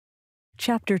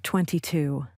Chapter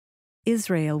 22.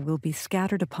 Israel will be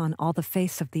scattered upon all the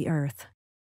face of the earth.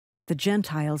 The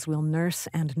Gentiles will nurse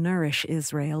and nourish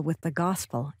Israel with the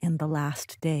gospel in the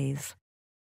last days.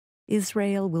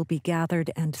 Israel will be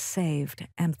gathered and saved,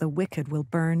 and the wicked will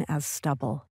burn as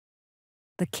stubble.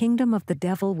 The kingdom of the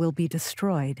devil will be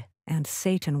destroyed, and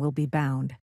Satan will be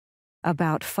bound.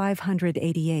 About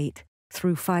 588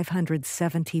 through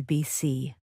 570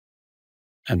 BC.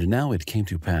 And now it came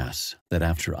to pass that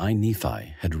after I,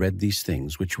 Nephi, had read these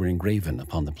things which were engraven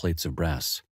upon the plates of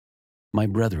brass, my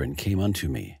brethren came unto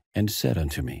me, and said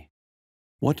unto me,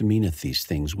 What meaneth these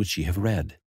things which ye have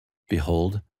read?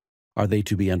 Behold, are they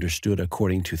to be understood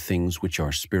according to things which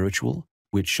are spiritual,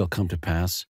 which shall come to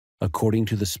pass according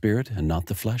to the Spirit and not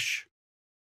the flesh?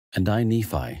 And I,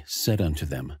 Nephi, said unto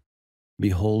them,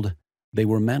 Behold, they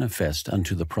were manifest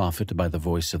unto the prophet by the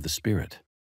voice of the Spirit.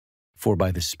 For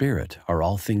by the Spirit are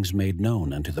all things made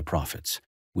known unto the prophets,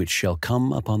 which shall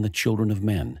come upon the children of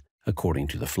men according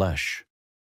to the flesh.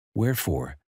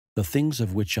 Wherefore, the things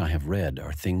of which I have read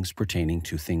are things pertaining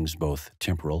to things both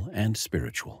temporal and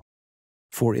spiritual.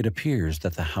 For it appears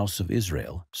that the house of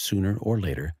Israel, sooner or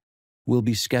later, will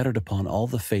be scattered upon all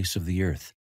the face of the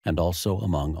earth, and also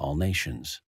among all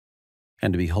nations.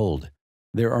 And behold,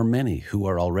 there are many who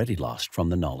are already lost from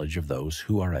the knowledge of those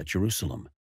who are at Jerusalem.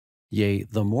 Yea,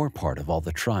 the more part of all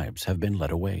the tribes have been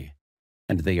led away,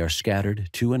 and they are scattered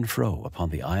to and fro upon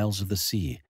the isles of the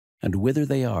sea, and whither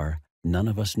they are, none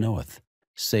of us knoweth,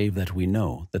 save that we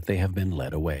know that they have been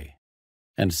led away.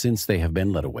 And since they have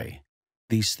been led away,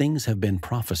 these things have been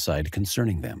prophesied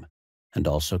concerning them, and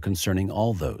also concerning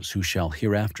all those who shall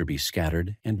hereafter be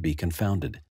scattered and be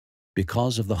confounded,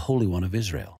 because of the Holy One of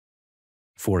Israel.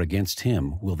 For against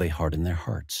him will they harden their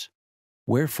hearts.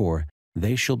 Wherefore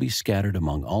they shall be scattered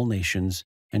among all nations,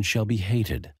 and shall be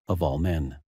hated of all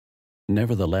men.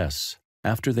 Nevertheless,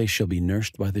 after they shall be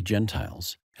nursed by the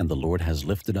Gentiles, and the Lord has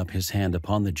lifted up his hand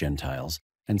upon the Gentiles,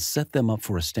 and set them up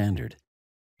for a standard,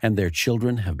 and their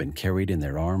children have been carried in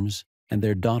their arms, and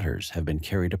their daughters have been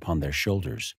carried upon their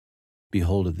shoulders.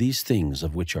 Behold, these things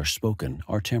of which are spoken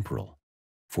are temporal.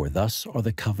 For thus are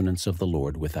the covenants of the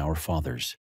Lord with our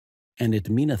fathers. And it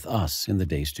meaneth us in the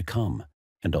days to come,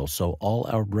 and also all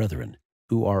our brethren,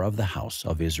 who are of the house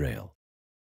of Israel.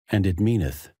 And it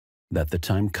meaneth that the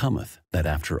time cometh that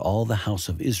after all the house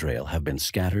of Israel have been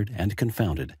scattered and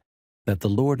confounded, that the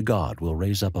Lord God will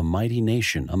raise up a mighty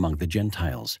nation among the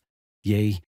Gentiles,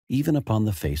 yea, even upon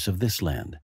the face of this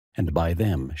land, and by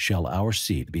them shall our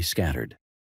seed be scattered.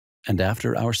 And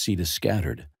after our seed is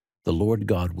scattered, the Lord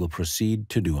God will proceed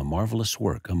to do a marvelous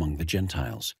work among the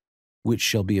Gentiles, which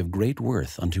shall be of great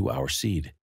worth unto our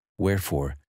seed.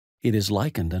 Wherefore, it is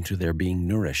likened unto their being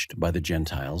nourished by the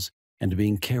Gentiles, and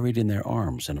being carried in their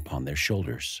arms and upon their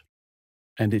shoulders.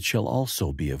 And it shall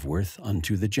also be of worth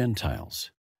unto the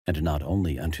Gentiles, and not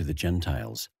only unto the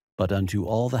Gentiles, but unto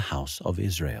all the house of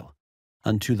Israel,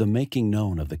 unto the making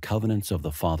known of the covenants of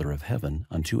the Father of heaven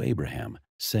unto Abraham,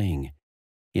 saying,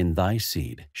 In thy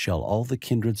seed shall all the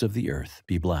kindreds of the earth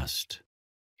be blessed.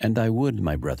 And I would,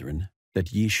 my brethren,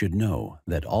 that ye should know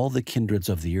that all the kindreds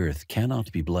of the earth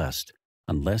cannot be blessed,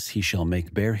 unless he shall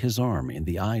make bare his arm in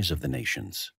the eyes of the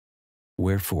nations.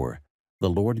 Wherefore, the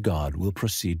Lord God will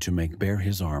proceed to make bare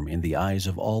his arm in the eyes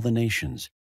of all the nations,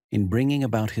 in bringing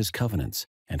about his covenants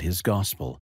and his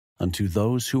gospel unto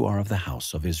those who are of the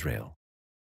house of Israel.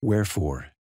 Wherefore,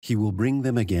 he will bring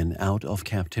them again out of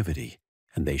captivity,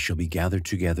 and they shall be gathered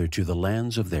together to the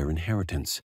lands of their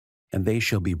inheritance, and they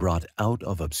shall be brought out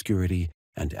of obscurity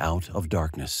and out of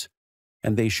darkness.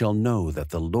 And they shall know that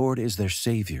the Lord is their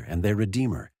Savior and their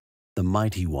Redeemer, the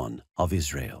Mighty One of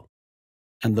Israel.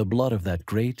 And the blood of that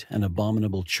great and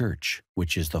abominable church,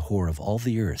 which is the whore of all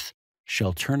the earth,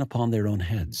 shall turn upon their own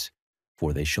heads,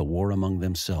 for they shall war among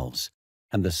themselves,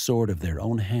 and the sword of their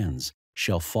own hands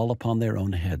shall fall upon their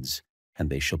own heads, and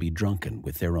they shall be drunken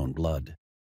with their own blood.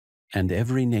 And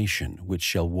every nation which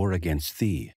shall war against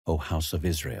thee, O house of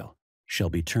Israel, shall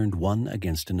be turned one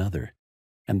against another,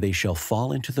 and they shall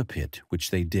fall into the pit which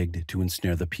they digged to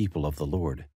ensnare the people of the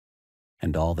Lord.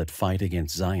 And all that fight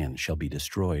against Zion shall be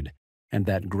destroyed, and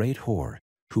that great whore,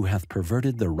 who hath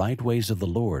perverted the right ways of the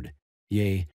Lord,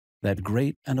 yea, that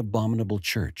great and abominable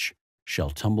church, shall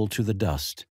tumble to the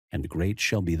dust, and great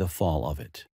shall be the fall of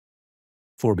it.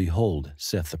 For behold,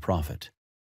 saith the prophet,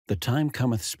 the time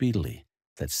cometh speedily,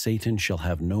 that Satan shall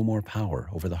have no more power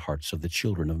over the hearts of the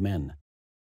children of men.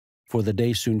 For the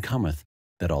day soon cometh,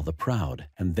 that all the proud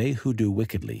and they who do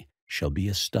wickedly shall be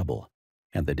as stubble,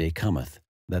 and the day cometh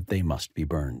that they must be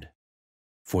burned.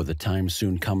 For the time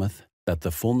soon cometh that the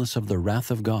fullness of the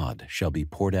wrath of God shall be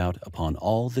poured out upon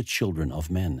all the children of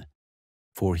men.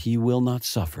 for he will not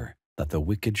suffer that the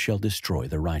wicked shall destroy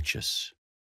the righteous.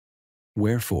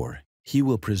 Wherefore he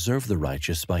will preserve the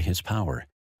righteous by his power,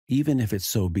 even if it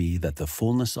so be that the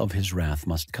fullness of his wrath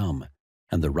must come,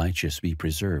 and the righteous be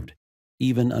preserved,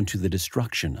 even unto the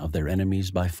destruction of their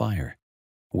enemies by fire.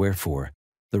 Wherefore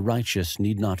the righteous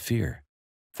need not fear,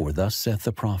 for thus saith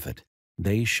the prophet,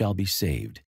 they shall be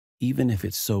saved, even if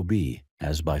it so be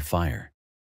as by fire.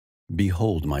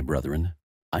 Behold, my brethren,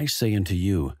 I say unto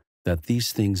you that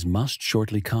these things must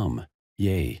shortly come,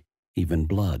 yea, even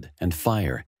blood and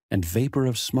fire and vapor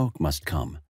of smoke must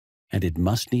come, and it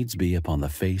must needs be upon the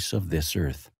face of this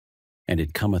earth. And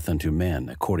it cometh unto men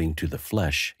according to the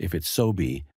flesh, if it so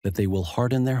be that they will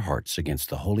harden their hearts against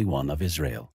the Holy One of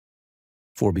Israel.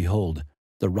 For behold,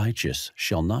 the righteous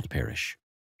shall not perish,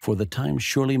 for the time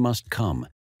surely must come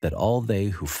that all they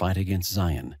who fight against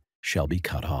Zion shall be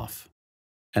cut off.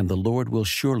 And the Lord will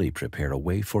surely prepare a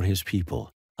way for his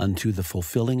people unto the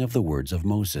fulfilling of the words of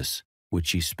Moses,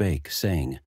 which he spake,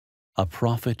 saying, A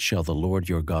prophet shall the Lord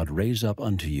your God raise up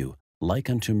unto you, like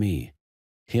unto me.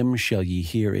 Him shall ye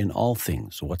hear in all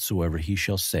things whatsoever he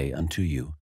shall say unto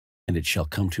you. And it shall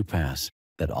come to pass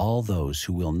that all those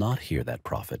who will not hear that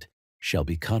prophet shall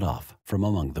be cut off from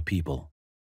among the people.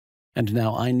 And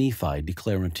now I, Nephi,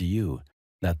 declare unto you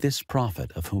that this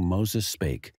prophet of whom Moses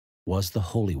spake was the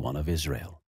Holy One of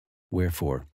Israel.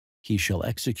 Wherefore he shall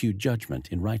execute judgment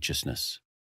in righteousness.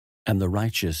 And the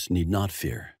righteous need not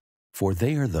fear, for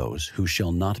they are those who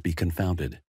shall not be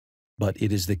confounded. But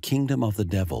it is the kingdom of the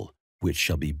devil, which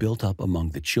shall be built up among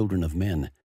the children of men,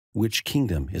 which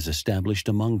kingdom is established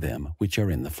among them which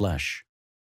are in the flesh.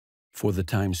 For the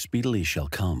time speedily shall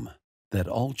come, that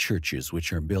all churches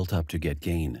which are built up to get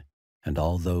gain, and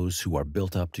all those who are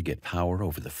built up to get power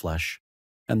over the flesh,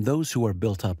 and those who are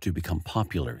built up to become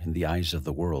popular in the eyes of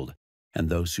the world, and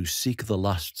those who seek the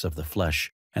lusts of the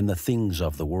flesh and the things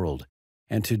of the world,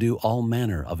 and to do all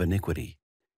manner of iniquity,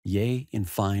 yea, in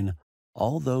fine,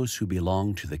 all those who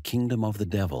belong to the kingdom of the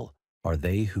devil are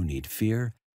they who need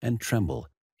fear and tremble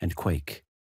and quake.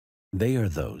 They are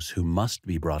those who must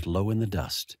be brought low in the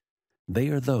dust. They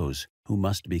are those who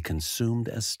must be consumed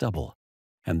as stubble,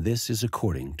 and this is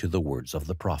according to the words of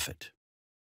the prophet.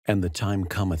 And the time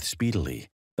cometh speedily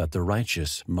that the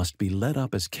righteous must be led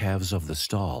up as calves of the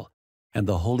stall, and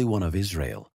the Holy One of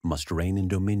Israel must reign in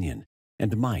dominion,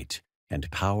 and might, and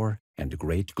power, and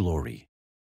great glory.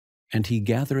 And he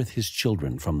gathereth his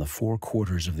children from the four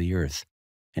quarters of the earth,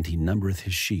 and he numbereth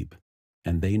his sheep,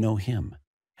 and they know him,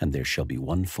 and there shall be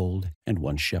one fold and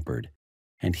one shepherd,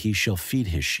 and he shall feed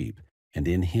his sheep, and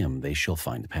in him they shall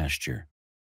find pasture.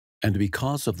 And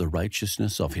because of the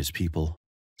righteousness of his people,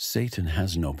 Satan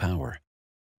has no power,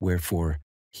 wherefore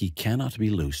he cannot be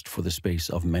loosed for the space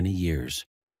of many years,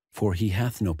 for he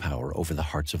hath no power over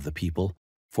the hearts of the people,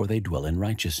 for they dwell in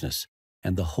righteousness,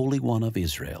 and the Holy One of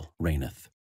Israel reigneth.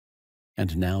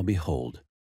 And now, behold,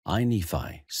 I,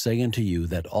 Nephi, say unto you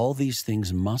that all these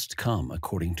things must come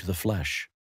according to the flesh.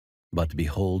 But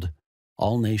behold,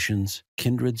 all nations,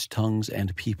 kindreds, tongues,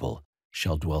 and people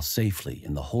shall dwell safely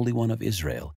in the Holy One of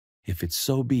Israel, if it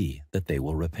so be that they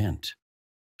will repent.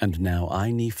 And now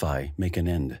I, Nephi, make an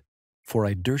end, for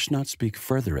I durst not speak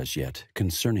further as yet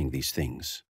concerning these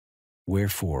things.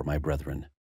 Wherefore, my brethren,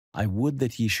 I would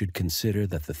that ye should consider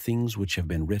that the things which have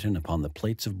been written upon the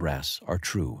plates of brass are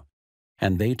true,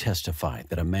 and they testify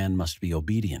that a man must be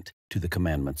obedient to the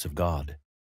commandments of God.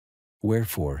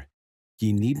 Wherefore,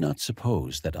 ye need not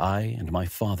suppose that I and my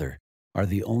Father are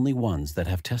the only ones that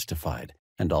have testified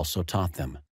and also taught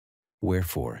them.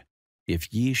 Wherefore,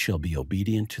 if ye shall be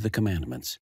obedient to the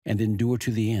commandments and endure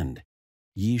to the end,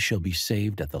 ye shall be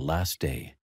saved at the last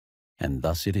day. And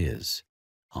thus it is.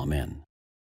 Amen.